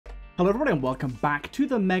Hello everybody and welcome back to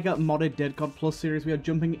the Mega Modded Dead God Plus series. We are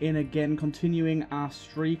jumping in again, continuing our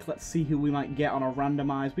streak. Let's see who we might get on a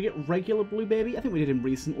randomize. We get regular Blue Baby. I think we did him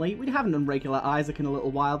recently. We haven't done regular Isaac in a little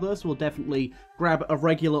while though, so we'll definitely grab a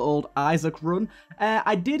regular old Isaac run.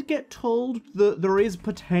 I did get told that there is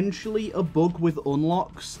potentially a bug with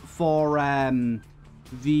unlocks for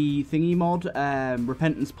the thingy mod,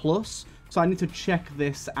 Repentance Plus. So I need to check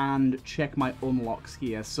this and check my unlocks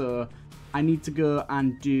here. So I need to go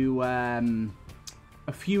and do a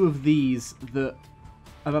few of these that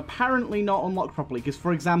have apparently not unlocked properly. Because,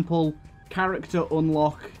 for example, character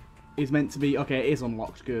unlock is meant to be... Okay, it is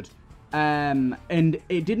unlocked, good. And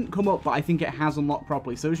it didn't come up, but I think it has unlocked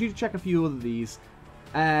properly. So I just need to check a few of these.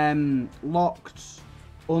 Locked,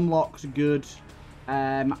 unlocked, good.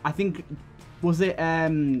 I think... Was it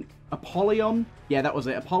Apollyon? Yeah, that was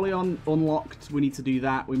it. Apollyon unlocked. We need to do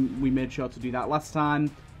that. We made sure to do that last time.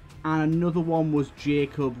 And another one was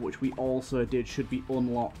Jacob, which we also did, should be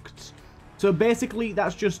unlocked. So basically,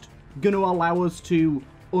 that's just going to allow us to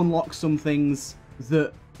unlock some things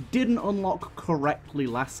that didn't unlock correctly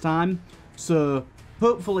last time. So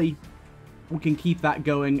hopefully, we can keep that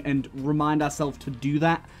going and remind ourselves to do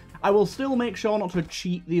that. I will still make sure not to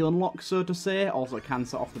cheat the unlock, so to say. Also,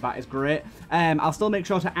 cancer off the bat is great. I'll still make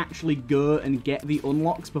sure to actually go and get the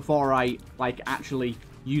unlocks before I, actually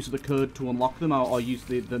use the code to unlock them or use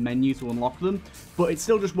the menu to unlock them. But it's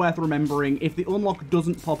still just worth remembering, if the unlock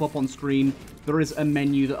doesn't pop up on screen, there is a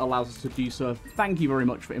menu that allows us to do so. Thank you very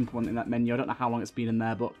much for implementing that menu. I don't know how long it's been in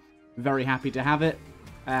there, but very happy to have it.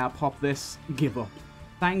 Pop this. Give up.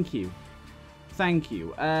 Thank you. Thank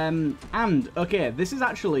you. And, okay, this is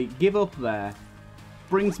actually, give up there,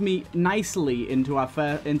 brings me nicely into our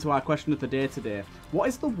question of the day today. What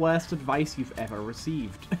is the worst advice you've ever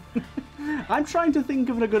received? I'm trying to think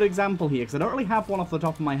of a good example here, because I don't really have one off the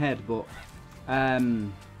top of my head, but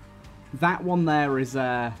that one there is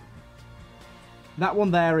a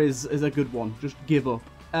good one. Just give up.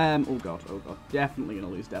 Oh god, definitely gonna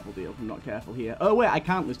lose Devil Deal if I'm not careful here. Oh wait, I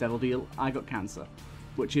can't lose Devil Deal. I got cancer,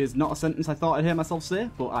 which is not a sentence I thought I'd hear myself say,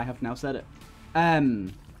 but I have now said it.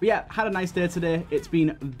 But yeah, had a nice day today. It's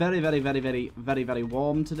been very, very, very, very, very, very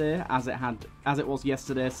warm today, as it was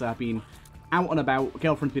yesterday. So I've been out and about.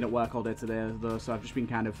 Girlfriend's been at work all day today, though, so I've just been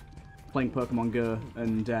kind of playing Pokemon Go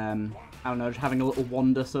and I don't know, just having a little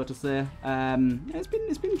wander, so to say. It's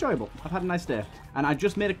been enjoyable. I've had a nice day, and I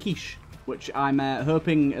just made a quiche, which I'm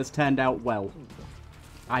hoping has turned out well.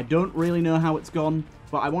 I don't really know how it's gone,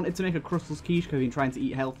 but I wanted to make a crustless quiche because I've been trying to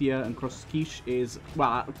eat healthier, and crustless quiche is,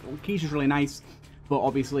 well, quiche is really nice, but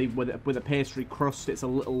obviously with a pastry crust, it's a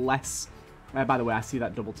little less. By the way, I see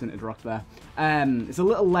that double tinted rock there. It's a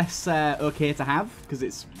little less okay to have because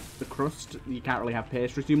it's the crust. You can't really have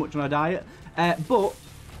pastry too much on a diet. But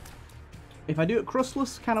if I do it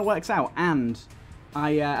crustless, kind of works out. And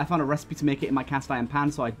I found a recipe to make it in my cast iron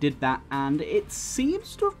pan, so I did that, and it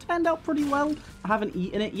seems to have turned out pretty well. I haven't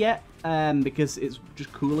eaten it yet because it's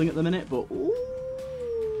just cooling at the minute. But ooh,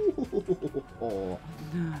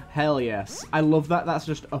 hell yes, I love that. That's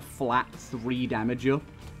just a flat 3 damage up.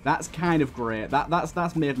 That's kind of great.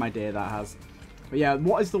 That's made my day, that has. But yeah,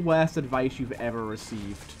 what is the worst advice you've ever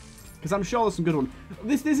received? Because I'm sure there's some good ones.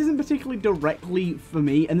 This isn't particularly directly for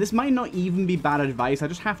me, and this might not even be bad advice. I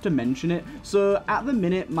just have to mention it. So at the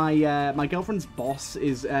minute, my girlfriend's boss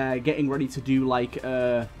is getting ready to do like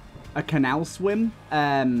a canal swim,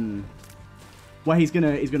 where he's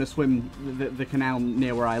gonna swim the canal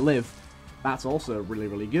near where I live. That's also really,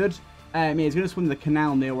 really good. Yeah, he's gonna swim the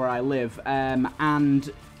canal near where I live,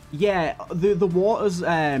 and yeah, the water's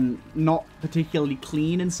not particularly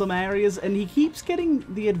clean in some areas, and he keeps getting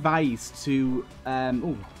the advice to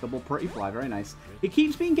oh, double pretty fly, very nice. He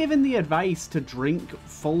keeps being given the advice to drink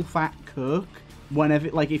full fat Coke whenever,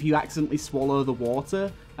 like, if you accidentally swallow the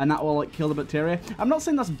water, and that will like kill the bacteria. I'm not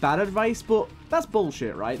saying that's bad advice, but that's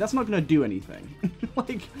bullshit, right? That's not gonna do anything.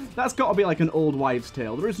 Like, that's got to be like an old wives'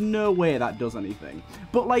 tale. There is no way that does anything.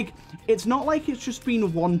 But like, it's not like it's just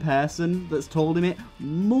been one person that's told him it.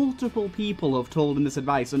 Multiple people have told him this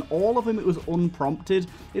advice, and all of them it was unprompted.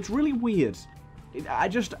 It's really weird. I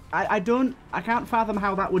can't fathom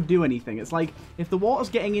how that would do anything. It's like, if the water's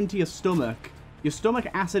getting into your stomach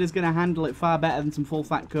acid is going to handle it far better than some full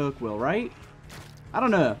fat Coke will, right? I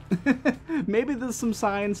don't know. Maybe there's some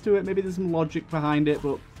science to it. Maybe there's some logic behind it,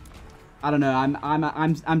 but I don't know.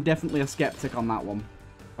 I'm definitely a skeptic on that one.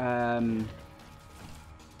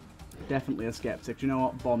 Definitely a skeptic. Do you know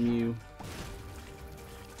what? Bomb you.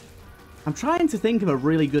 I'm trying to think of a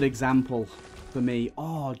really good example for me.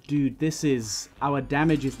 Oh, dude, our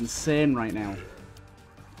damage is insane right now.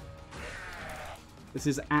 This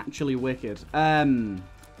is actually wicked.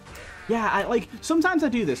 Yeah, sometimes I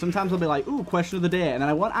do this. Sometimes I'll be like, ooh, question of the day, and then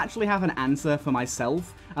I won't actually have an answer for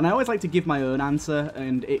myself. And I always like to give my own answer,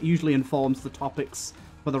 and it usually informs the topics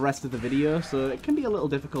for the rest of the video, so it can be a little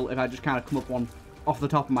difficult if I just kind of come up one off the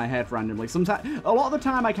top of my head randomly. Sometimes, a lot of the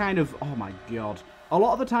time I kind of, oh my god. A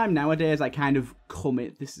lot of the time nowadays I kind of come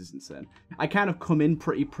in, this is insane. I kind of come in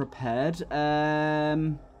pretty prepared.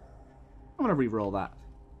 I'm gonna re-roll that.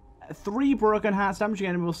 3 broken hearts, damaging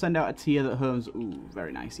enemy will send out a tier that homes, ooh,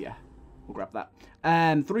 very nice, yeah. We'll grab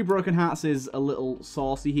that. 3 broken hearts is a little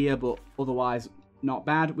saucy here, but otherwise not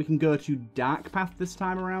bad. We can go to Dark Path this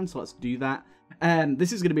time around, so let's do that.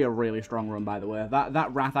 This is going to be a really strong run, by the way.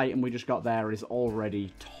 That Wrath item we just got there is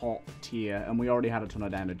already top tier, and we already had a ton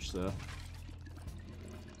of damage, so...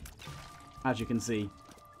 As you can see,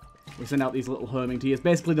 we send out these little homing tiers.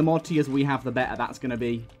 Basically, the more tiers we have, the better that's going to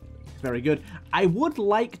be. Very good. I would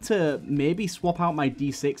like to maybe swap out my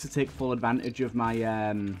D6 to take full advantage of my...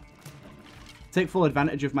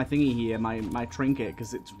 thingy here, my trinket,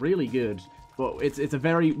 because it's really good. But it's a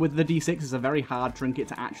very... With the D6, it's a very hard trinket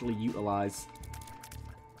to actually utilize.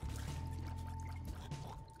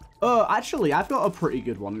 Oh, actually, I've got a pretty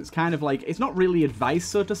good one. It's kind of like, it's not really advice,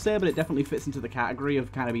 so to say, but it definitely fits into the category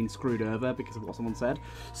of kind of being screwed over because of what someone said.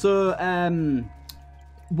 So,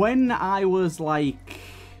 when I was like,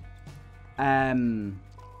 I don't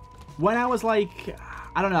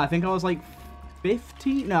know, I think I was like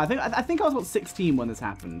 15? No, I think I was about 16 when this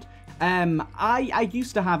happened. I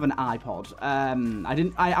used to have an iPod.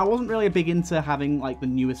 I wasn't really big into having like the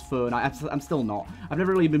newest phone. I'm still not. I've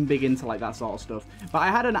never really been big into like that sort of stuff. But I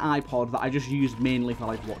had an iPod that I just used mainly for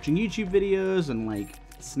like watching YouTube videos and like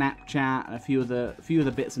Snapchat and a few of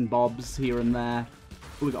the bits and bobs here and there.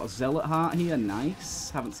 Oh, we got a Zealot Heart here. Nice.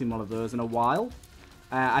 Haven't seen one of those in a while.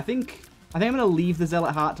 I think I'm gonna leave the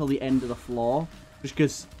Zealot Heart till the end of the floor, just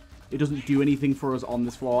because it doesn't do anything for us on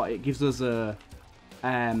this floor. It gives us a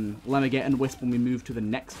Lemmiget Wisp when we move to the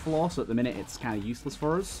next floor, so at the minute it's kind of useless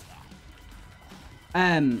for us.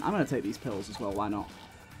 I'm going to take these pills as well, why not?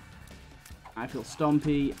 I feel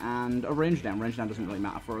Stompy, and a range down. Range down doesn't really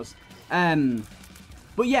matter for us.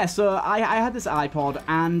 But yeah, so I had this iPod,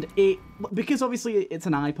 and because obviously it's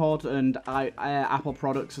an iPod, and Apple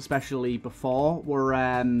products, especially before,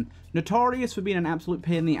 were notorious for being an absolute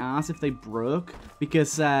pain in the ass if they broke,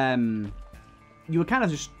 because you were kind of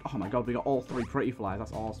just... Oh my god, we got all 3 Pretty Flies.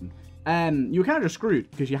 That's awesome. You were kind of just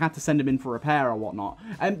screwed because you had to send them in for repair or whatnot.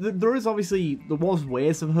 And there was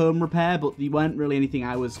ways of home repair, but they weren't really anything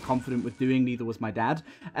I was confident with doing. Neither was my dad.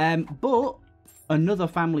 But another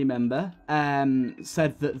family member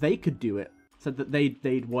said that they could do it. Said that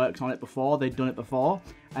they'd worked on it before, they'd done it before,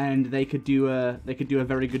 and they could do a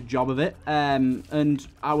very good job of it. And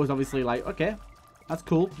I was obviously like, okay, that's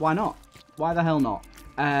cool. Why not? Why the hell not?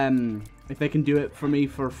 If they can do it for me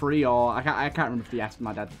for free, or I can't remember if they asked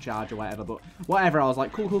my dad to charge or whatever, but whatever, I was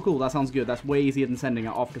like, cool, that sounds good. That's way easier than sending it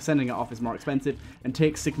off, because sending it off is more expensive and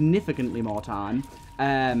takes significantly more time.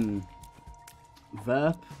 Verp.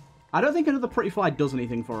 I don't think another Pretty Fly does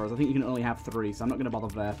anything for us. I think you can only have 3, so I'm not going to bother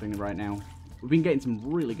verping right now. We've been getting some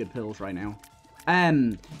really good pills right now.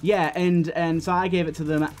 Yeah, and so I gave it to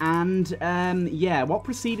them, and yeah, what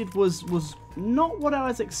proceeded was not what I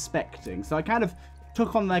was expecting. So I kind of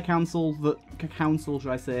took on their counsel,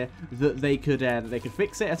 should I say, that they could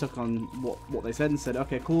fix it. I took on what they said and said,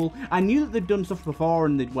 okay, cool. I knew that they'd done stuff before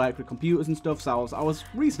and they'd worked with computers and stuff, so I was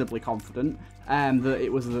reasonably confident that it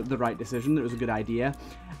was the right decision, that it was a good idea.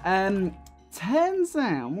 Turns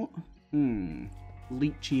out,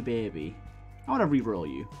 Leechy Baby, I want to re-roll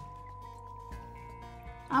you.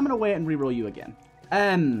 I'm gonna wait and re-roll you again.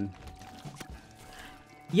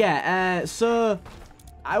 Yeah, so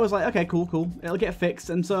I was like, okay, cool, it'll get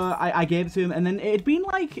fixed, and so I gave it to him, and then it'd been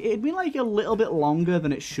like a little bit longer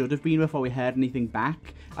than it should have been before we heard anything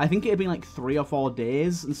back. I think it had been like 3 or 4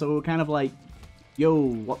 days, and so we were kind of like, yo,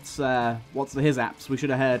 what's the his apps? We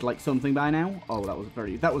should have heard like something by now. Oh,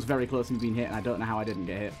 that was very close to being hit, and I don't know how I didn't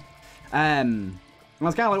get hit. And I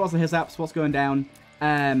was kind of like, what's the his apps? What's going down?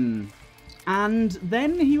 And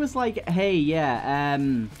then he was like, hey, yeah,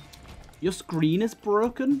 your screen is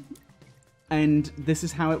broken. And this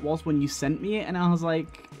is how it was when you sent me it. And I was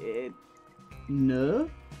like, no,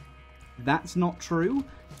 that's not true.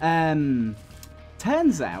 Turns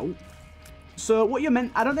out, so what you're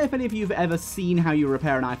meant, I don't know if any of you have ever seen how you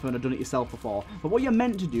repair an iPhone or done it yourself before, but what you're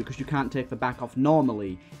meant to do, because you can't take the back off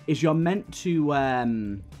normally, is you're meant to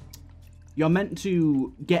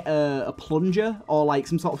get a plunger or like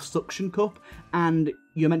some sort of suction cup, and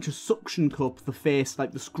you're meant to suction cup the face,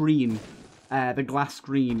 like the screen, the glass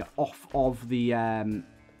screen off of the,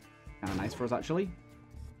 nice for us actually.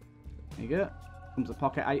 There you go. Comes a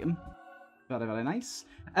pocket item. Very, very nice.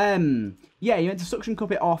 Yeah, you meant to suction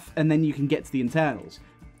cup it off, and then you can get to the internals.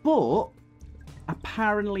 But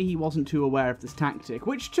apparently he wasn't too aware of this tactic,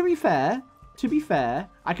 which, to be fair,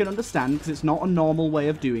 I can understand, because it's not a normal way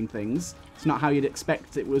of doing things. It's not how you'd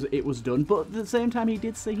expect it was done, but at the same time, he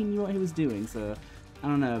did say he knew what he was doing, so I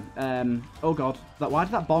don't know. Oh god, why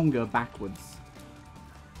did that bomb go backwards?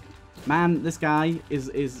 Man, this guy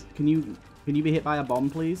is can you be hit by a bomb,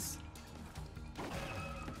 please?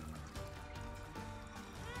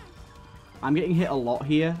 I'm getting hit a lot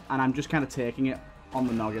here, and I'm just kind of taking it on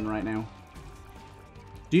the noggin right now.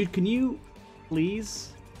 Dude, can you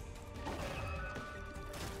please?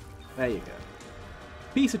 There you go.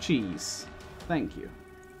 Piece of cheese. Thank you.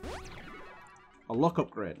 A luck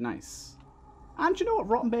upgrade. Nice. And you know what?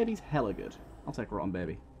 Rotten Baby's hella good. I'll take Rotten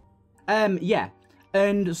Baby. Yeah.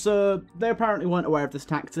 And so they apparently weren't aware of this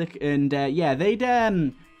tactic. And yeah,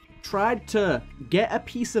 they'd tried to get a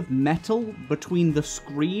piece of metal between the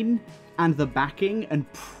screen and the backing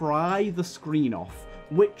and pry the screen off.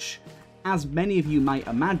 Which, as many of you might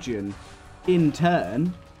imagine, in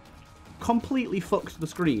turn, completely fucked the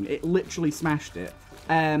screen. It literally smashed it.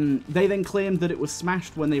 They then claimed that it was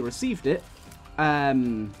smashed when they received it.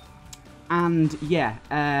 And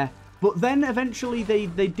yeah, but then eventually they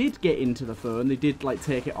did get into the phone. They did like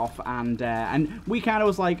take it off, and we kind of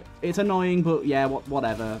was like, it's annoying, but yeah,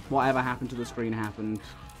 whatever. Whatever happened to the screen happened.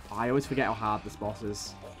 I always forget how hard this boss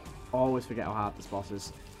is. Always forget how hard this boss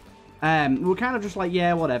is. We're kind of just like,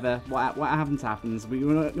 yeah, whatever. What happens happens.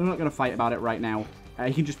 We're not going to fight about it right now.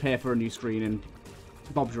 You can just pay for a new screen and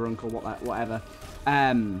Bob's your uncle, whatever.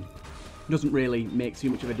 Doesn't really make too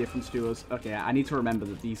much of a difference to us. Okay, I need to remember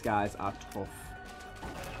that these guys are tough.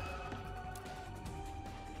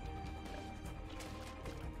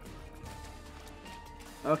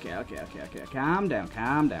 Okay. Calm down.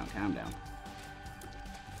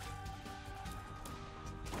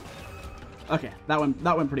 Okay, that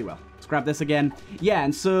went pretty well. Let's grab this again. Yeah,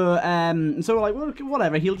 and so we're like, well,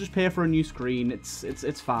 whatever. He'll just pay for a new screen.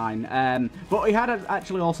 It's fine. But he had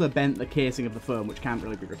actually also bent the casing of the phone, which can't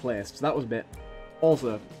really be replaced. So that was a bit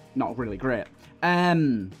also not really great.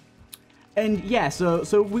 And yeah,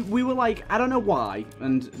 so we were like, I don't know why,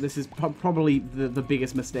 and this is probably the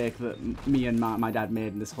biggest mistake that me and my dad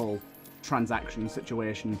made in this whole transaction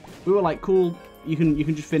situation. We were like, cool, you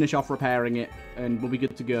can just finish off repairing it and we'll be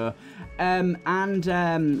good to go.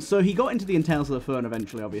 So he got into the internals of the phone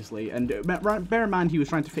eventually, obviously, and bear in mind he was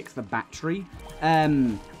trying to fix the battery,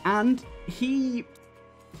 and he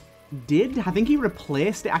did. I think he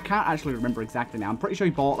replaced it. I can't actually remember exactly now. I'm pretty sure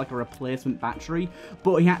he bought like a replacement battery,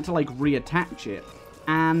 but he had to like reattach it,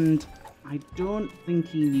 and I don't think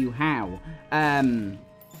he knew how.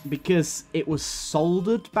 Because it was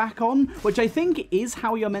soldered back on, which I think is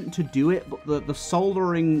how you're meant to do it, but the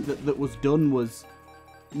soldering that was done was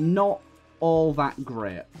not all that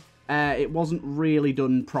great. It wasn't really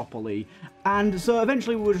done properly. And so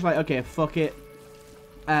eventually we were just like, okay, fuck it.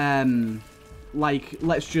 Like,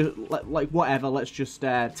 let's just, whatever, let's just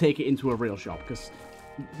take it into a real shop, because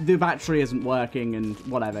the battery isn't working and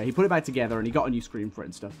whatever. He put it back together and he got a new screen for it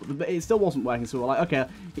and stuff, but it still wasn't working, so we're like, okay,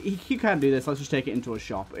 he can't do this, let's just take it into a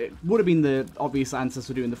shop. It would have been the obvious answer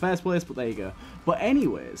to do in the first place, but there you go. But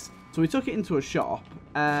anyways, so we took it into a shop.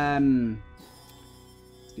 Steam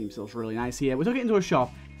Steel's really nice here. We took it into a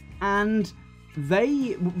shop, and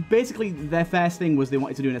they, basically, their first thing was they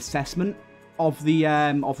wanted to do an assessment of the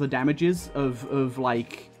damages of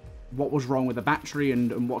like, what was wrong with the battery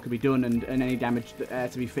and what could be done, and any damage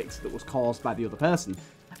to be fixed that was caused by the other person.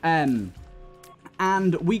 And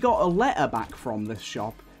we got a letter back from this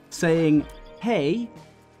shop saying, hey,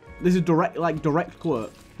 this is direct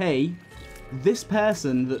quote, hey, this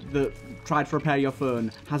person that tried to repair your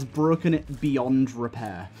phone has broken it beyond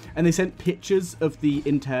repair. And they sent pictures of the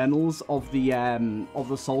internals of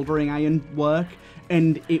the soldering iron work,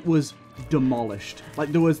 and it was demolished.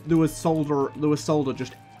 Like there was solder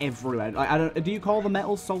just everywhere. Like, do you call the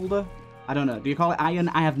metal solder? I don't know. Do you call it iron?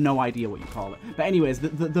 I have no idea what you call it. But anyways,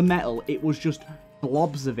 the metal, it was just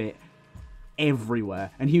blobs of it everywhere.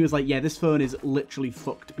 And he was like, yeah, this phone is literally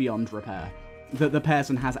fucked beyond repair. The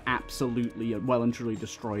person has absolutely well and truly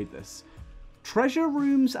destroyed this. Treasure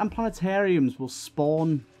rooms and planetariums will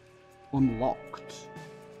spawn unlocked.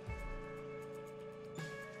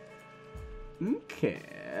 Okay.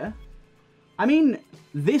 I mean,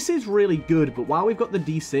 this is really good, but while we've got the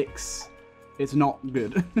D6, it's not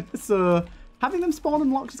good. So having them spawn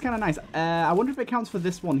unlocked is kind of nice. I wonder if it counts for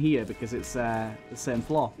this one here, because it's the same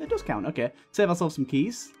floor. It does count. Okay. Save ourselves some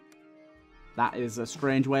keys. That is a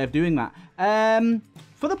strange way of doing that.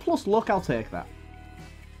 For the plus luck, I'll take that.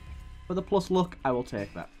 For the plus luck, I will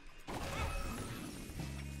take that.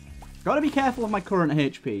 Gotta be careful of my current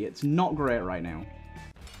HP. It's not great right now.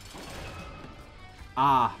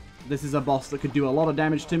 Ah, this is a boss that could do a lot of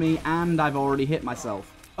damage to me, and I've already hit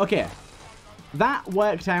myself. Okay. That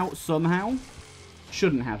worked out somehow.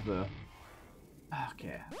 Shouldn't have, though.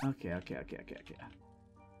 Okay.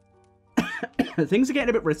 Things are getting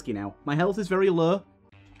a bit risky now. My health is very low.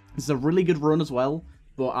 This is a really good run as well,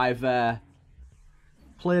 but I've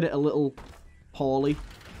played it a little poorly.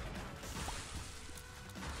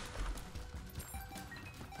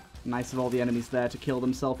 Nice of all the enemies there to kill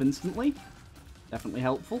themselves instantly. Definitely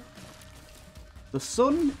helpful. The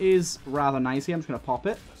sun is rather nice here. I'm just going to pop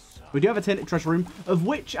it. We do have a tainted treasure room, of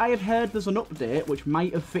which I have heard there's an update which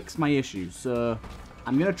might have fixed my issue. So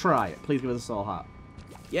I'm going to try it. Please give us a soul heart.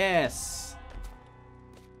 Yes!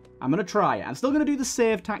 I'm going to try it. I'm still going to do the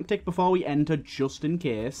save tactic before we enter, just in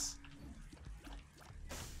case.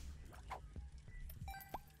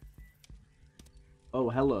 Oh,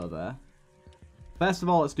 hello there. First of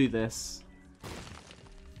all, let's do this.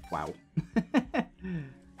 Wow.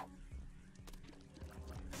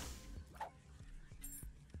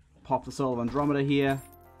 Pop the Soul of Andromeda here.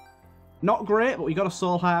 Not great, but we got a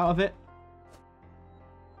soul heart out of it.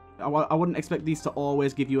 I wouldn't expect these to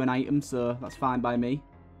always give you an item, so that's fine by me.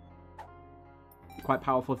 Quite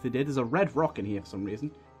powerful if they did. There's a red rock in here for some reason.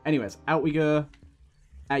 Anyways, out we go.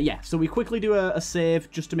 Yeah, so we quickly do a save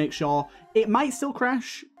just to make sure. It might still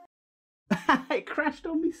crash. It crashed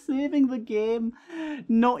on me saving the game.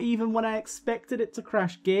 Not even when I expected it to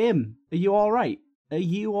crash. Game, are you alright? Are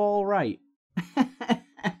you alright?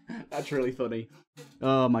 That's really funny.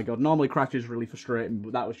 Oh my god, normally crash is really frustrating,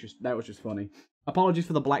 but that was just funny. Apologies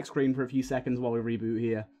for the black screen for a few seconds while we reboot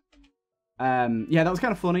here. Yeah, that was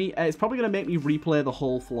kind of funny. It's probably going to make me replay the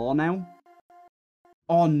whole floor now.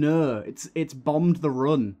 Oh no, it's bombed the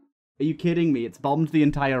run. Are you kidding me? It's bombed the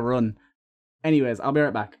entire run. Anyways, I'll be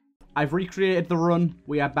right back. I've recreated the run.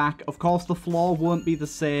 We are back. Of course, the floor won't be the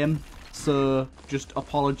same, so just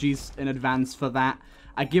apologies in advance for that.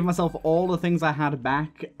 I give myself all the things I had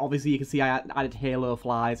back. Obviously, you can see I added Halo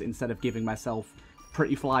Flies instead of giving myself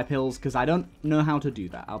Pretty Fly Pills, because I don't know how to do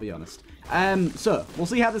that, I'll be honest. So, we'll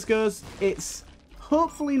see how this goes. It's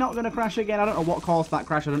hopefully not going to crash again. I don't know what caused that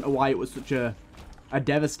crash. I don't know why it was such a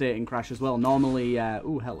devastating crash as well. Normally,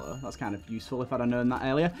 ooh, hello. That's kind of useful if I'd have known that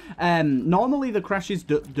earlier. Normally, the crashes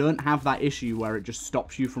don't have that issue where it just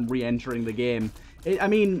stops you from re-entering the game. I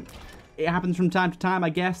mean, it happens from time to time, I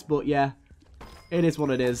guess, but yeah, it is what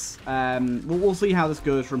it is. We'll see how this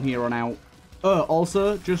goes from here on out. Oh,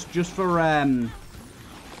 also, just for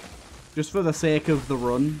the sake of the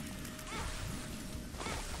run,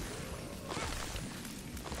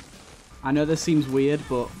 I know this seems weird,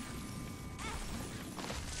 but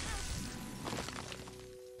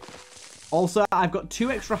also, I've got 2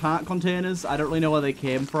 extra heart containers. I don't really know where they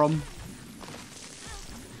came from.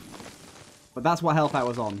 But that's what health I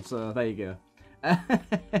was on, so there you go.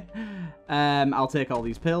 I'll take all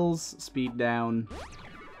these pills. Speed down.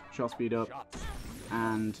 Shot speed up.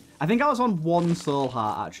 And I think I was on 1 soul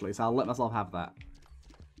heart, actually, so I'll let myself have that.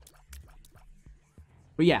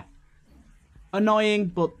 But yeah. Annoying,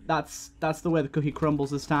 but that's the way the cookie crumbles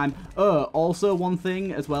this time. Oh, also one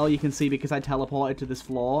thing as well, you can see because I teleported to this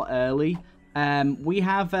floor early. We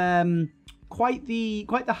have quite the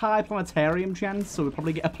high planetarium chance, so we'll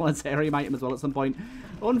probably get a planetarium item as well at some point.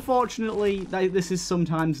 Unfortunately, this is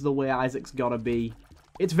sometimes the way Isaac's gotta be.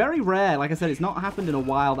 It's very rare, like I said, it's not happened in a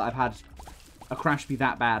while that I've had a crash be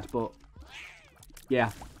that bad, but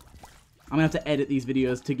yeah. I'm gonna have to edit these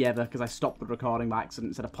videos together because I stopped the recording by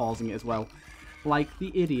accident instead of pausing it as well. Like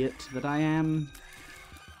the idiot that I am.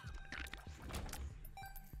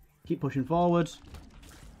 Keep pushing forward.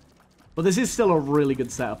 But this is still a really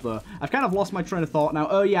good setup, though. I've kind of lost my train of thought now.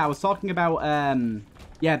 Oh, yeah, I was talking about,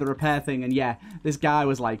 yeah, the repair thing. And, yeah, this guy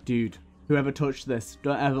was like, dude, whoever touched this,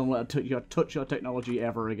 don't ever let touch your technology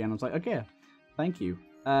ever again. I was like, okay, thank you.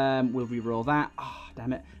 We'll re-roll that. Oh,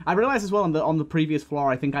 damn it. I realized as well on the previous floor,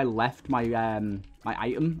 I think I left my, my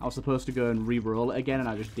item. I was supposed to go and re-roll it again, and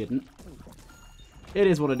I just didn't. It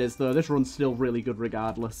is what it is, though. This run's still really good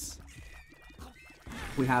regardless.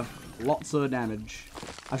 We have lots of damage.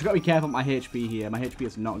 I've just got to be careful with my HP here. My HP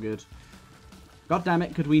is not good. God damn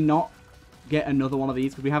it, could we not get another one of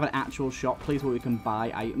these? Could we have an actual shop, please, where we can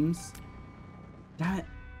buy items? Damn it.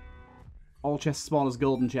 All chests spawn as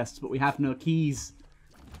golden chests, but we have no keys.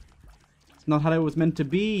 It's not how it was meant to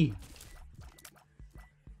be.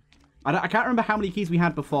 I can't remember how many keys we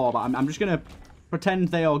had before, but I'm just going to pretend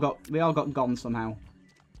they all got gone somehow.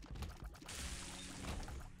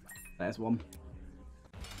 There's one.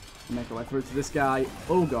 Make our way through to this guy.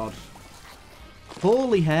 Oh god.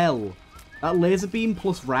 Holy hell. That laser beam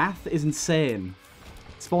plus wrath is insane.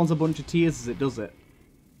 It spawns a bunch of tears as it does it.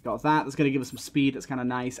 Got that. That's going to give us some speed. That's kind of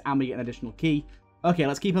nice. And we get an additional key. Okay,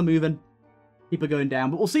 let's keep her moving. Keep her going down.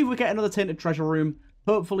 But we'll see if we get another Tainted Treasure Room.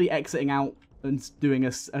 Hopefully exiting out and doing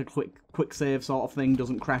a quick save sort of thing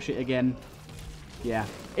doesn't crash it again. Yeah.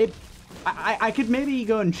 I could maybe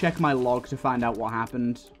go and check my log to find out what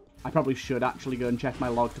happened. I probably should actually go and check my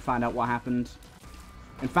log to find out what happened.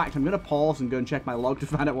 In fact, I'm going to pause and go and check my log to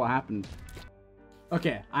find out what happened.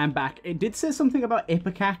 Okay, I'm back. It did say something about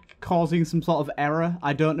Ipecac causing some sort of error.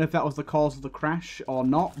 I don't know if that was the cause of the crash or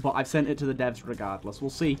not, but I've sent it to the devs regardless.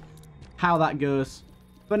 We'll see how that goes.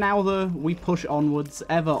 For now, though, we push onwards,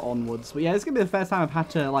 ever onwards. But yeah, it's going to be the first time I've had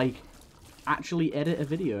to, like, actually edit a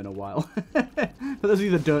video in a while. For those of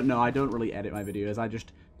you that don't know, I don't really edit my videos. I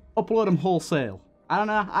just upload them wholesale. I don't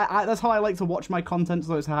know. That's how I like to watch my content,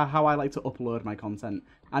 so it's how I like to upload my content.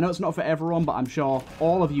 I know it's not for everyone, but I'm sure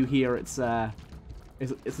all of you here, it's the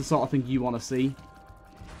sort of thing you want to see.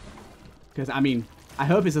 Because, I mean, I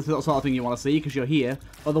hope it's the sort of thing you want to see, because you're here.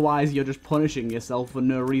 Otherwise, you're just punishing yourself for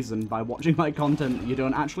no reason by watching my content that you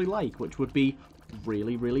don't actually like, which would be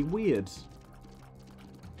really, really weird.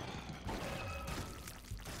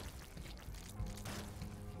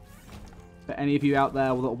 For any of you out there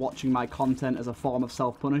that are watching my content as a form of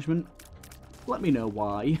self-punishment, let me know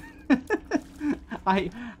why.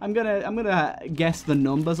 I'm gonna guess the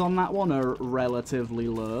numbers on that one are relatively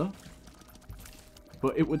low,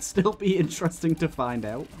 but it would still be interesting to find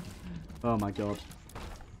out. Oh my god.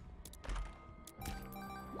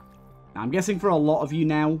 Now, I'm guessing for a lot of you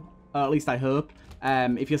now, at least I hope,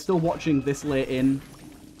 if you're still watching this late in,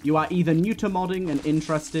 you are either new to modding and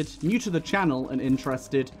interested, new to the channel and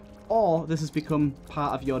interested, or this has become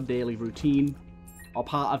part of your daily routine, or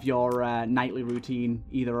part of your nightly routine,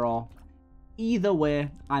 either or. Either way,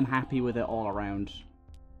 I'm happy with it all around.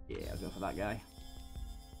 Yeah, I'll go for that guy.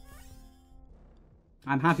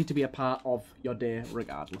 I'm happy to be a part of your day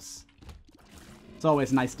regardless. It's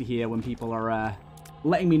always nice to hear when people are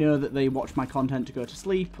letting me know that they watch my content to go to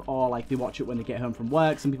sleep, or like they watch it when they get home from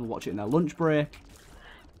work. Some people watch it in their lunch break.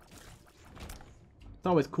 It's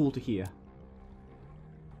always cool to hear.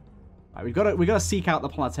 Right, we gotta seek out the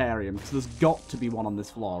planetarium, because there's got to be one on this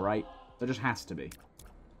floor, right? There just has to be.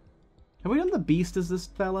 Have we done the beast as this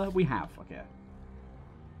fella? We have, okay.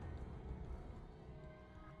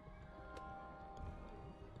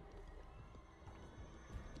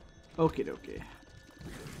 Okie dokie.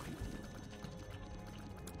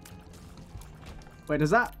 Wait,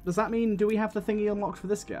 does that mean, do we have the thingy unlocked for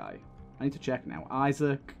this guy? I need to check now.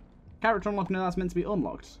 Isaac. Character unlocked, no, that's meant to be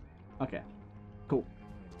unlocked. Okay, cool.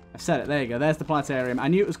 I've said it, there you go, there's the planetarium. I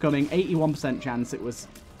knew it was coming, 81% chance. It was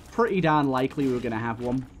pretty darn likely we were going to have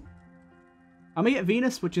one. I may get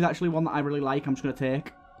Venus, which is actually one that I really like. I'm just going to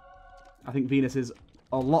take. I think Venus is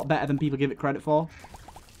a lot better than people give it credit for.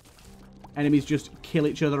 Enemies just kill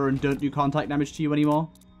each other and don't do contact damage to you anymore.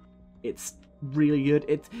 It's really good.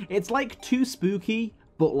 It's like Too Spooky,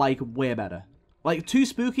 but like way better. Like, Too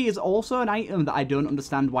Spooky is also an item that I don't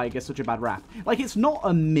understand why it gets such a bad rap. Like, it's not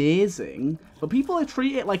amazing, but people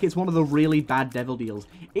treat it like it's one of the really bad devil deals.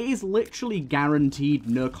 It is literally guaranteed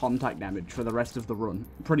no contact damage for the rest of the run,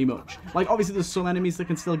 pretty much. Like, obviously there's some enemies that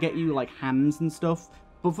can still get you, like, hands and stuff,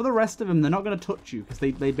 but for the rest of them, they're not going to touch you, because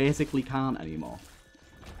they basically can't anymore.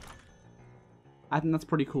 I think that's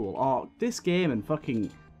pretty cool. Oh, this game and fucking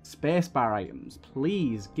spacebar items,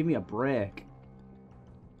 please, give me a break.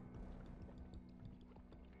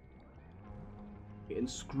 Getting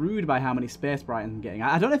screwed by how many spacebar items I'm getting.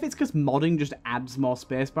 I don't know if it's because modding just adds more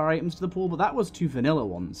spacebar items to the pool, but that was 2 vanilla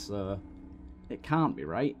ones, so it can't be,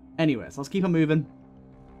 right? Anyways, let's keep on moving.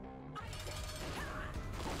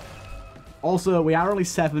 Also, we are only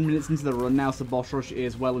 7 minutes into the run now, so boss rush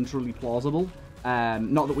is well and truly plausible.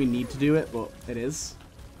 Not that we need to do it, but it is.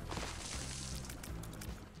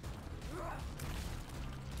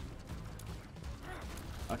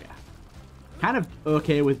 Okay. Kind of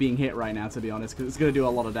okay with being hit right now, to be honest, because it's going to do a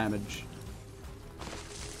lot of damage.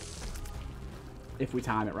 If we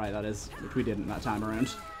time it right, that is. Which we didn't that time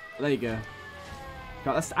around. But there you go.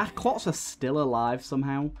 God, our clots are still alive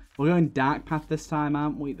somehow. We're going Dark Path this time,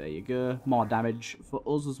 aren't we? There you go. More damage for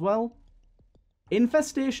us as well.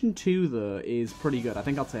 Infestation 2, though, is pretty good. I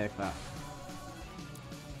think I'll take that.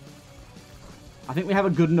 I think we have a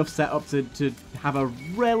good enough setup to have a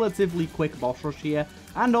relatively quick boss rush here.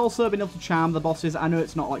 And also being able to charm the bosses. I know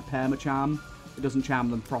it's not like perma-charm. It doesn't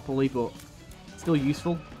charm them properly, but still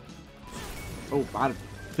useful. Oh, I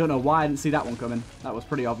don't know why I didn't see that one coming. That was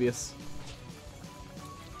pretty obvious.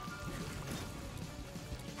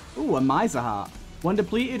 Ooh, a Miser Heart. When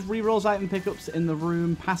depleted, rerolls item pickups in the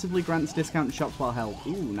room. Passively grants discount shops while held.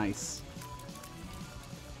 Ooh, nice.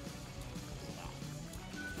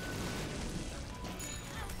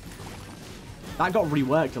 That got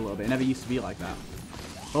reworked a little bit. It never used to be like that.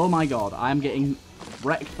 Oh my god, I am getting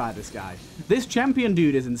wrecked by this guy. This champion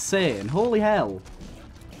dude is insane. Holy hell.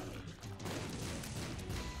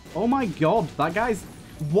 Oh my god, that guy's...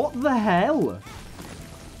 What the hell?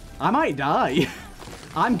 I might die.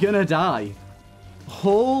 I'm gonna die.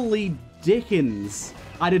 Holy dickens.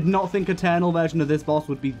 I did not think Eternal version of this boss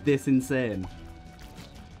would be this insane.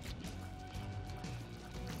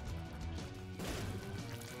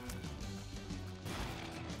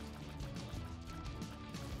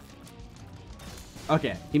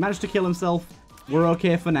 Okay, he managed to kill himself. We're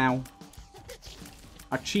okay for now.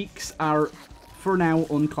 Our cheeks are, for now,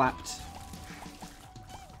 unclapped.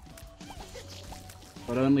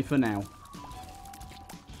 But only for now.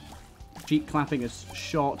 Cheek clapping is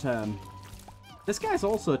short term. This guy's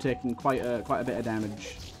also taking quite a bit of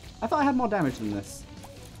damage. I thought I had more damage than this.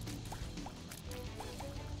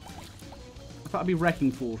 I thought I'd be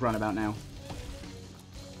wrecking fools right about now.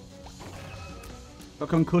 Got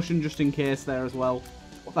concussion just in case there as well.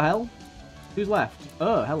 What the hell? Who's left?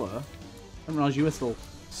 Oh, hello. I didn't realize you were still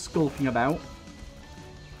skulking about.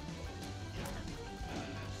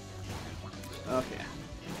 Okay.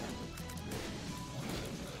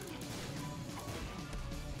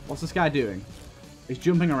 What's this guy doing? He's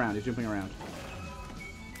jumping around. He's jumping around.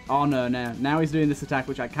 Oh, no, no. Now he's doing this attack,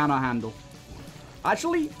 which I cannot handle.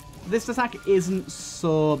 Actually, this attack isn't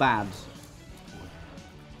so bad.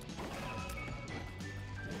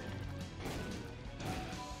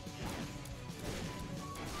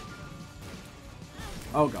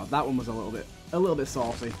 Oh god, that one was a little bit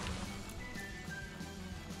saucy.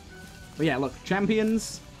 But yeah, look,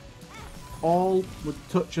 champions, all with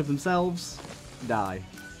touch of themselves, die.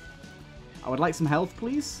 I would like some health,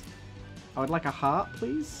 please. I would like a heart,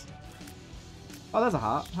 please. Oh, there's a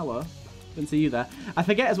heart. Hello. Didn't see you there. I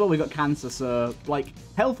forget as well we got cancer, so, like,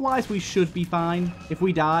 health-wise, we should be fine. If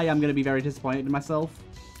we die, I'm going to be very disappointed in myself.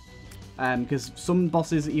 Because some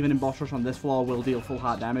bosses, even in boss rush on this floor, will deal full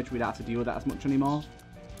heart damage. We don't have to deal with that as much anymore.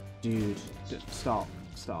 Dude, stop.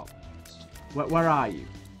 Stop. Where are you?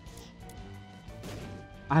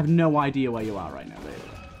 I have no idea where you are right now, really.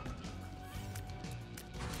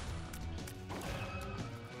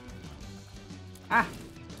 Ah!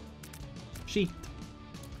 Sheet.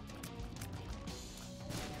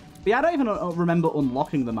 But yeah, I don't even remember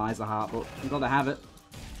unlocking the Miser Heart, but I'm glad to have it.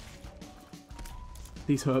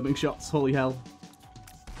 These homing shots, holy hell.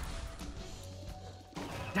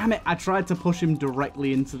 Damn it, I tried to push him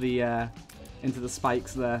directly into the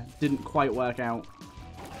spikes there. Didn't quite work out.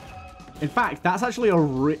 In fact, that's actually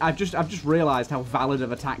a I've just realized how valid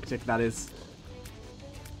of a tactic that is.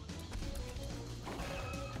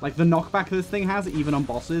 Like, the knockback this thing has, even on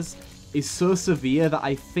bosses, is so severe that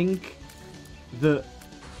I think that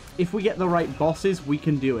if we get the right bosses, we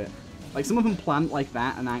can do it. Like, some of them plant like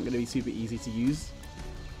that and aren't going to be super easy to use.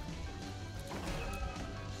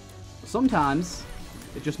 Sometimes,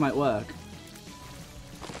 it just might work.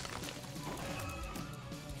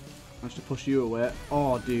 Managed to push you away.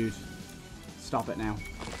 Oh, dude. Stop it now.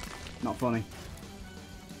 Not funny.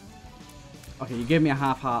 Okay, you gave me a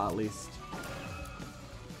half heart at least.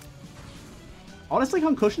 Honestly,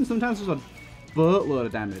 concussion sometimes does a boatload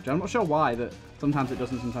of damage. I'm not sure why, that sometimes it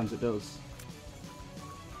doesn't, sometimes it does.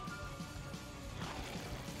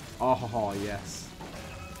 Oh, yes.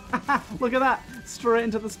 Look at that! Straight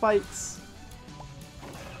into the spikes.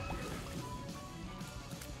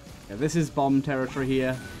 Yeah, this is bomb territory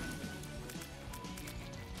here.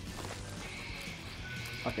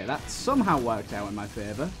 Okay, that somehow worked out in my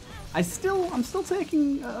favor. I'm still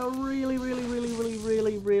taking a really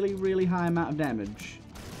high amount of damage.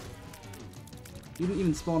 You didn't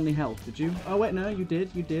even spawn any health, did you? Oh wait, no, you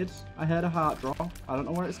did. I heard a heart drop. I don't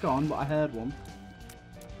know where it's gone, but I heard one.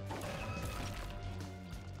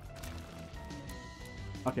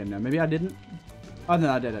 Okay, no, maybe I didn't. Oh no,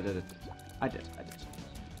 I did. I did.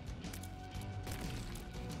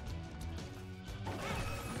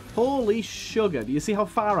 Holy sugar. Do you see how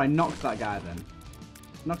far I knocked that guy then?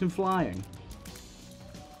 Knocked him flying.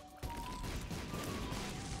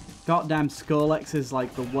 Goddamn, Skolex is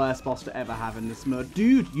like the worst boss to ever have in this mode.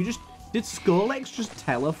 Dude, you just... Did Skolex just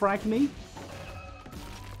telefrag me?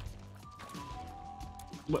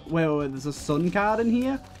 Wait, there's a sun card in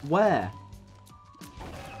here? Where?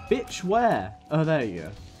 Bitch, where? Oh, there you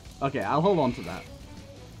go. Okay, I'll hold on to that.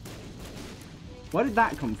 Where did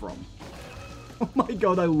that come from? Oh my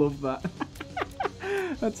god, I love that.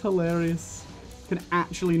 That's hilarious. Can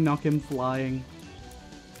actually knock him flying.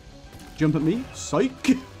 Jump at me.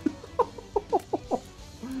 Psych.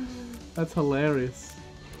 That's hilarious.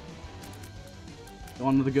 You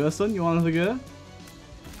want another go, son? You want another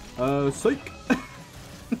go? Psych.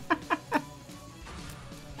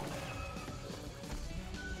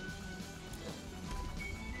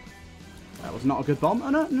 That was not a good bomb.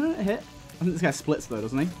 Oh, no, no, it hit. I think this guy splits, though,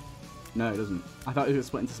 doesn't he? No, it doesn't. I thought it was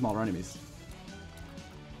split into smaller enemies.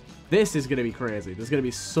 This is going to be crazy. There's going to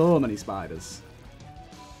be so many spiders.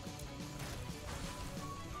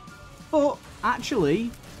 But,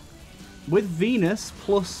 actually, with Venus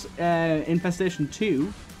plus Infestation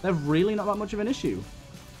 2, they're really not that much of an issue.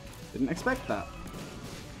 Didn't expect that.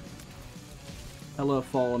 Hello,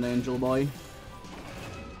 fallen angel boy.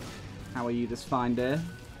 How are you this fine day?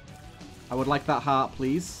 I would like that heart,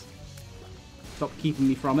 please. Stop keeping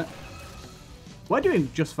me from it. We're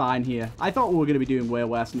doing just fine here. I thought we were going to be doing way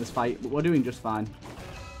worse in this fight, but we're doing just fine.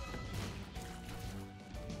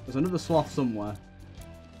 There's another sloth somewhere.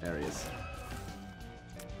 There he is.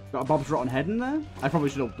 Got a Bob's Rotten Head in there? I probably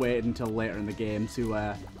should have waited until later in the game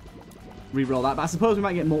to re-roll that. But I suppose we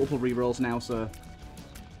might get multiple re-rolls now, so...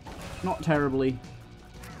 Not terribly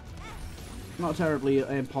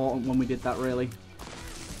important when we did that, really.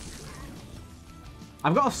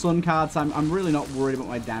 I've got a sun card, so I'm really not worried about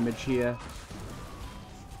my damage here.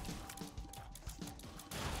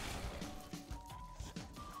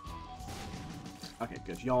 Okay,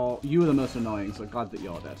 good. You are the most annoying, so glad that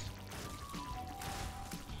you're dead.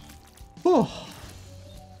 Oh,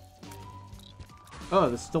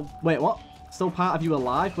 there's still... Wait, what? Still part of you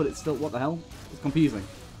alive, but it's still... What the hell? It's confusing.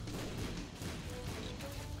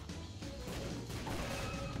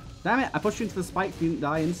 Damn it, I pushed you into the spike, you didn't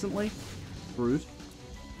die instantly. Rude.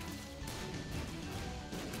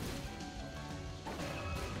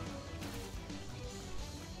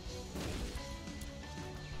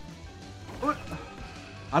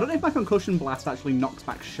 I don't know if my concussion blast actually knocks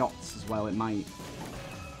back shots as well. It might.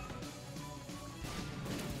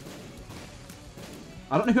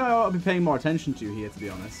 I don't know who I ought to be paying more attention to here, to be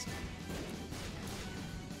honest.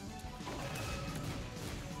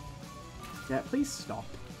 Yeah, please stop.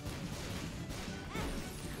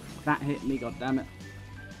 That hit me, goddammit.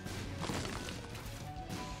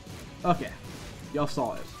 Okay. You're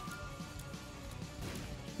sorted.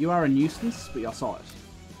 You are a nuisance, but you're sorted.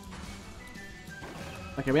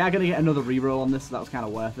 Okay, we are going to get another reroll on this, so that was kind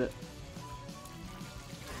of worth it.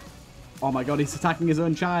 Oh my god, he's attacking his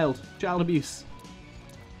own child. Child abuse.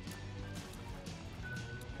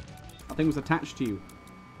 That thing was attached to you.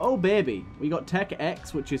 Oh, baby. We got Tech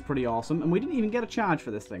X, which is pretty awesome. And we didn't even get a charge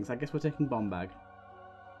for this thing, so I guess we're taking Bomb Bag.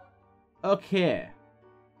 Okay.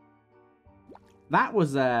 That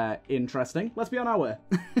was interesting. Let's be on our way.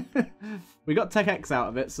 We got Tech X out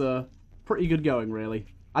of it, so pretty good going, really.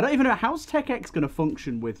 I don't even know, how's Tech X going to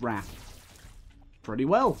function with Wrath? Pretty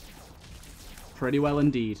well. Pretty well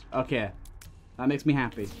indeed. Okay. That makes me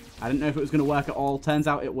happy. I didn't know if it was going to work at all. Turns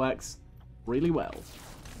out it works really well.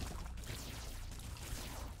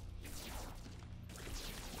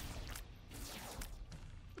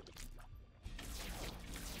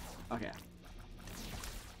 Okay.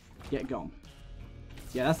 Get gone.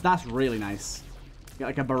 Yeah, that's really nice. Get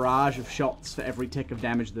like a barrage of shots for every tick of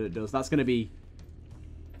damage that it does. That's going to be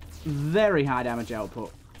very high damage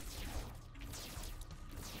output.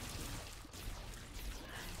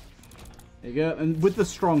 There you go. And with the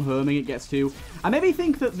strong homing it gets to, I maybe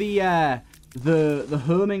think that the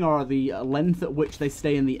homing or the length at which they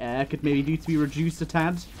stay in the air could maybe do to be reduced a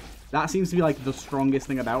tad. That seems to be like the strongest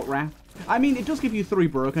thing about Wrath. I mean, it does give you 3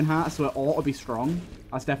 broken hearts, so it ought to be strong.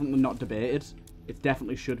 That's definitely not debated. It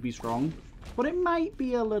definitely should be strong. But it might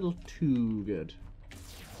be a little too good.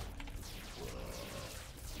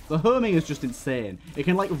 The homing is just insane. It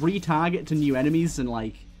can, like, retarget to new enemies and,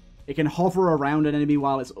 like, it can hover around an enemy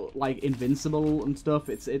while it's, like, invincible and stuff.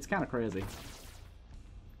 It's kind of crazy.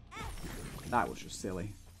 That was just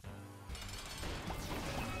silly.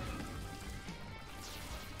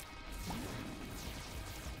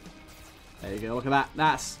 There you go. Look at that.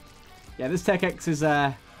 That's... Yeah, this Tech X is,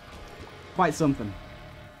 quite something.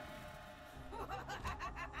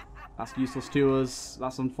 That's useless to us.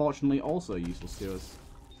 That's unfortunately also useless to us.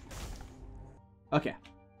 Okay.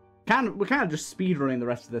 We're kind of just speedrunning the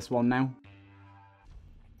rest of this one now.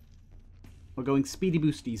 We're going speedy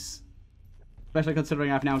boosties. Especially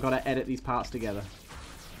considering I've now got to edit these parts together.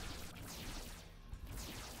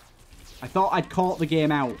 I thought I'd caught the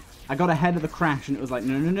game out. I got ahead of the crash and it was like,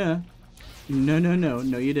 no, no, no. No, no, no.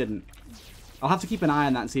 No, you didn't. I'll have to keep an eye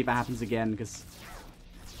on that and see if it happens again, because...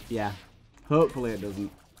 Yeah. Hopefully it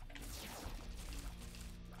doesn't.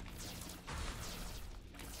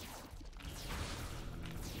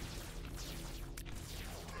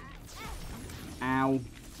 Ow.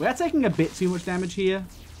 We are taking a bit too much damage here.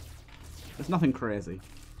 There's nothing crazy.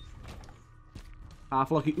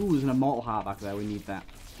 Half lucky. Ooh, there's an immortal heart back there. We need that.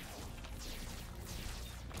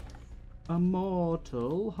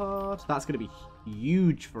 Immortal heart. That's going to be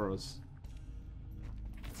huge for us.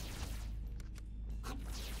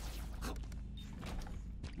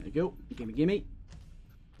 There you go. Gimme, gimme.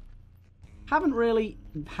 Haven't really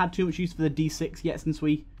had too much use for the D6 yet since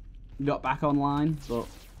we got back online, but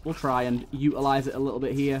we'll try and utilize it a little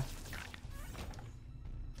bit here.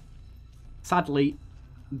 Sadly,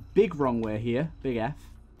 big wrong way here. Big F.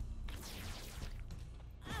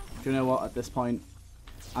 Do you know what? At this point,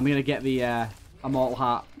 I'm going to get the Immortal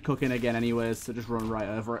Heart cooking again anyways, so just run right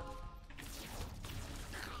over it.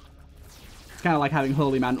 It's kind of like having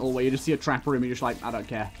Holy Mantle, where you just see a trap room and you're just like, I don't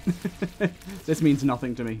care. This means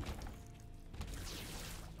nothing to me.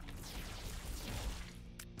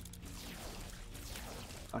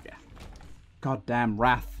 Okay. Goddamn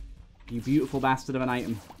Wrath. You beautiful bastard of an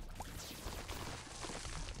item.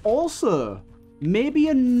 Also, maybe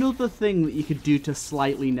another thing that you could do to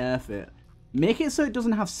slightly nerf it. Make it so it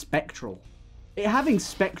doesn't have Spectral. It having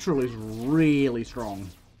Spectral is really strong.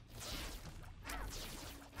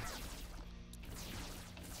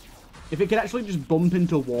 If it could actually just bump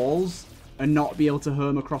into walls and not be able to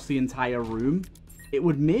home across the entire room, it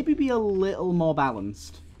would maybe be a little more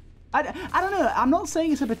balanced. I don't know. I'm not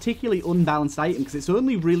saying it's a particularly unbalanced item, because it's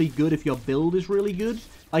only really good if your build is really good.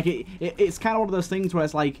 Like, it's kind of one of those things where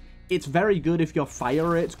it's like, it's very good if your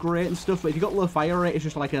fire rate's great and stuff, but if you've got low fire rate, it's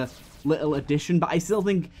just like a little addition. But I still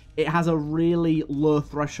think it has a really low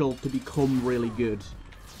threshold to become really good.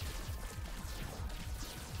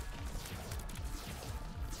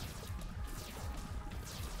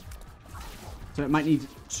 So it might need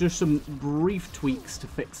just some brief tweaks to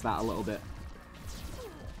fix that a little bit.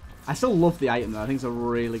 I still love the item, though. I think it's a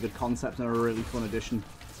really good concept and a really fun addition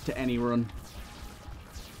to any run.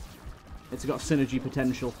 It's got synergy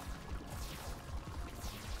potential.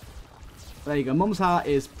 There you go. Mum's Heart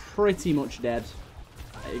is pretty much dead.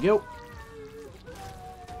 There you go.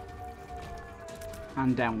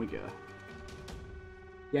 And down we go.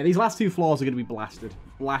 Yeah, these last two floors are going to be blasted.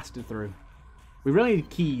 Blasted through. We really need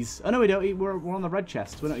keys. Oh, no, we don't. We're on the red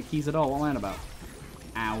chest. We don't need keys at all. What am I on about?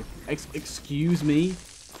 Ow. Excuse me.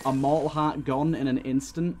 Immortal Heart gone in an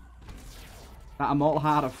instant. That Immortal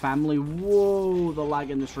Heart of family. Whoa, the lag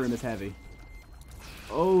in this room is heavy.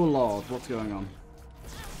 Oh, Lord. What's going on?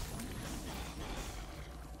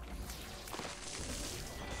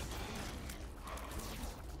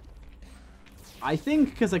 I think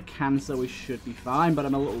because of cancer we should be fine, but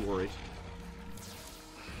I'm a little worried.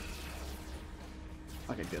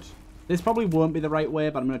 Okay, good. This probably won't be the right way,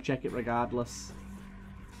 but I'm going to check it regardless.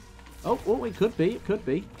 Oh, it could be. It could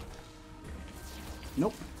be.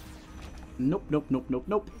 Nope. Nope, nope, nope, nope,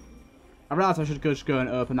 nope. I realized I should just go and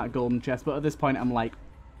open that golden chest, but at this point I'm like,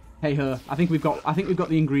 hey ho, I think we've got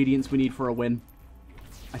the ingredients we need for a win.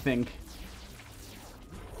 I think.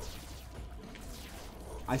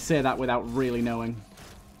 I say that without really knowing.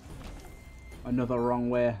 Another wrong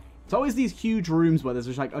way. It's always these huge rooms where there's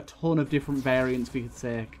just like a ton of different variants we could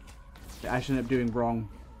take that I should end up doing wrong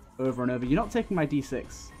over and over. You're not taking my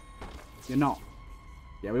D6. You're not.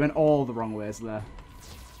 Yeah, we went all the wrong ways there.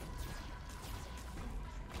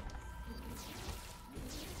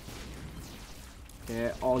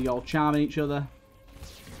 Okay, all y'all charming each other.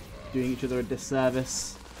 Doing each other a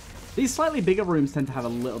disservice. These slightly bigger rooms tend to have a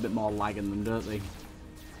little bit more lag in them, don't they?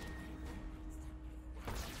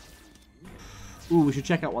 Ooh, we should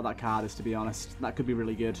check out what that card is, to be honest. That could be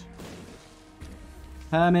really good.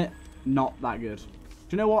 Hermit, not that good. Do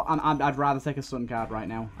you know what? I'd rather take a sun card right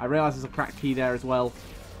now. I realise there's a cracked key there as well.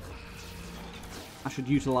 I should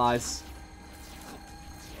utilise.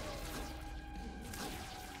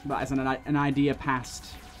 That is an idea past.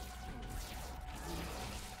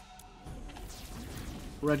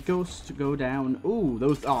 Red Ghost to go down. Ooh,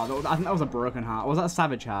 those. Oh, I think that was a broken heart. Or was that a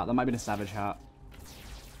savage heart? That might have been a savage heart.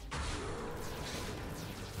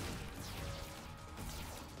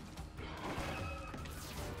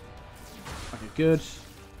 Okay, good.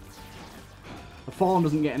 The Fallen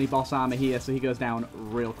doesn't get any boss armor here, so he goes down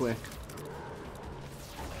real quick.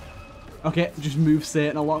 Okay, just move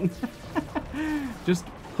Satan along. Just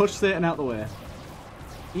push Satan out the way.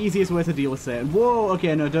 Easiest way to deal with Satan. Whoa,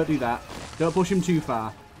 okay, no, don't do that. Don't push him too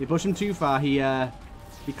far. If you push him too far, he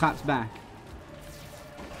claps back.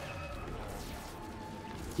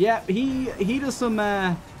 Yeah, he does some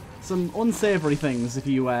unsavory things if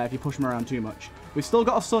you push him around too much. We've still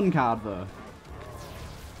got a sun card though.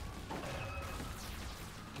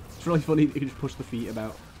 It's really funny that you can just push the feet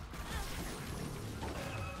about.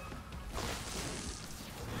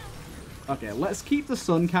 Okay, let's keep the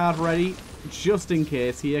sun card ready, just in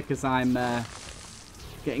case here, because I'm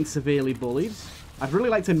getting severely bullied. I'd really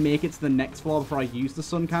like to make it to the next floor before I use the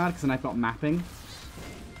sun card, because then I've got mapping.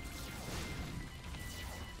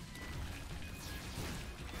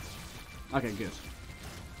 Okay, good.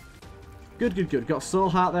 Good, good, good. Got Soul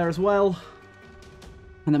Heart there as well.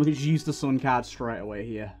 And then we can just use the sun card straight away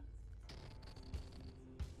here.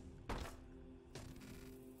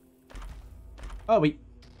 Oh, wait.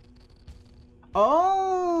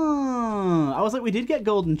 Oh! I was like, we did get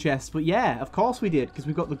golden chests, but yeah, of course we did, because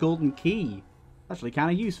we've got the golden key. Actually, kind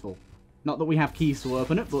of useful. Not that we have keys to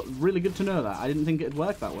open it, but really good to know that. I didn't think it'd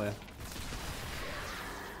work that way.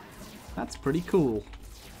 That's pretty cool.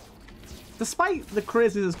 Despite the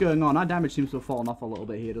crazy that's going on, our damage seems to have fallen off a little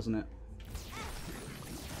bit here, doesn't it?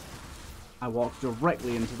 I walked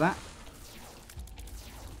directly into that.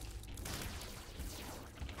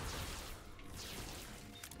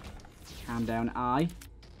 Calm down, I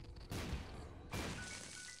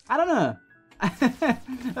don't know.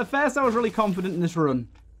 At first I was really confident in this run.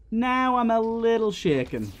 Now I'm a little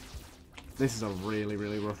shaken. This is a really,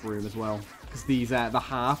 really rough room as well. Because these, the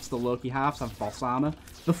halves, the Loki halves, have boss armor.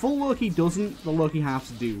 The full Loki doesn't, the Loki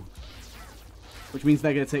halves do. Which means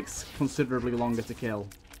they're going to take considerably longer to kill.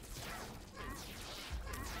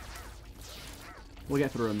 We'll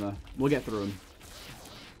get through them, though. We'll get through them.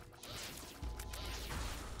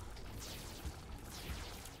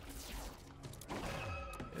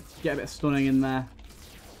 Get a bit of stunning in there.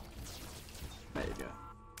 There you go.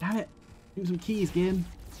 Damn it. Give me some keys, game.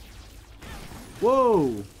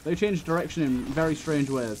 Whoa! They changed direction in very strange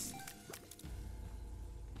ways.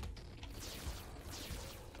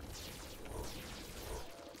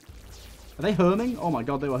 Are they herming? Oh my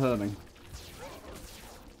god, they were herming.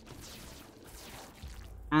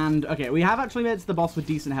 And, okay, we have actually made it to the boss with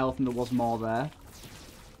decent health, and there was more there.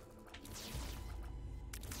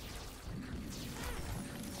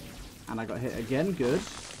 And I got hit again, good.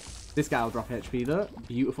 This guy will drop HP, though.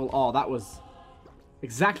 Beautiful. Oh, that was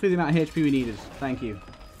exactly the amount of HP we needed. Thank you.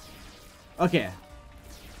 Okay.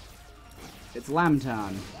 It's lamb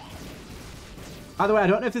time. By the way, I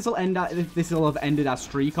don't know if this will end if this will have ended our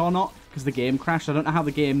streak or not, because the game crashed. I don't know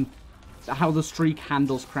how the streak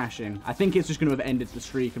handles crashing. I think it's just going to have ended the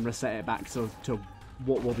streak and reset it back to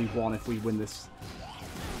what will be 1 if we win this.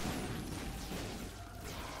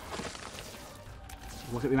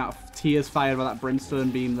 Look at the amount of tears fired by that brimstone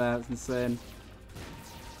beam there. It's insane.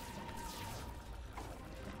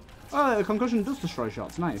 Oh, the concussion does destroy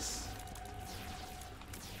shots. Nice.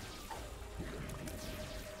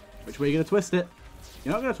 Which way are you going to twist it?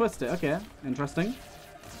 You're not going to twist it. Okay. Interesting.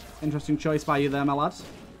 Interesting choice by you there, my lad.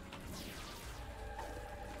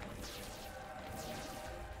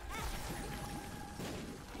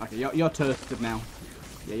 Okay, you're toasted now.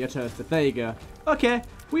 Yeah, you're toasted. There you go. Okay.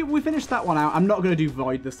 We finished that one out. I'm not going to do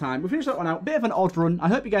Void this time. We finished that one out. Bit of an odd run. I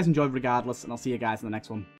hope you guys enjoyed regardless, and I'll see you guys in the next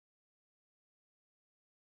one.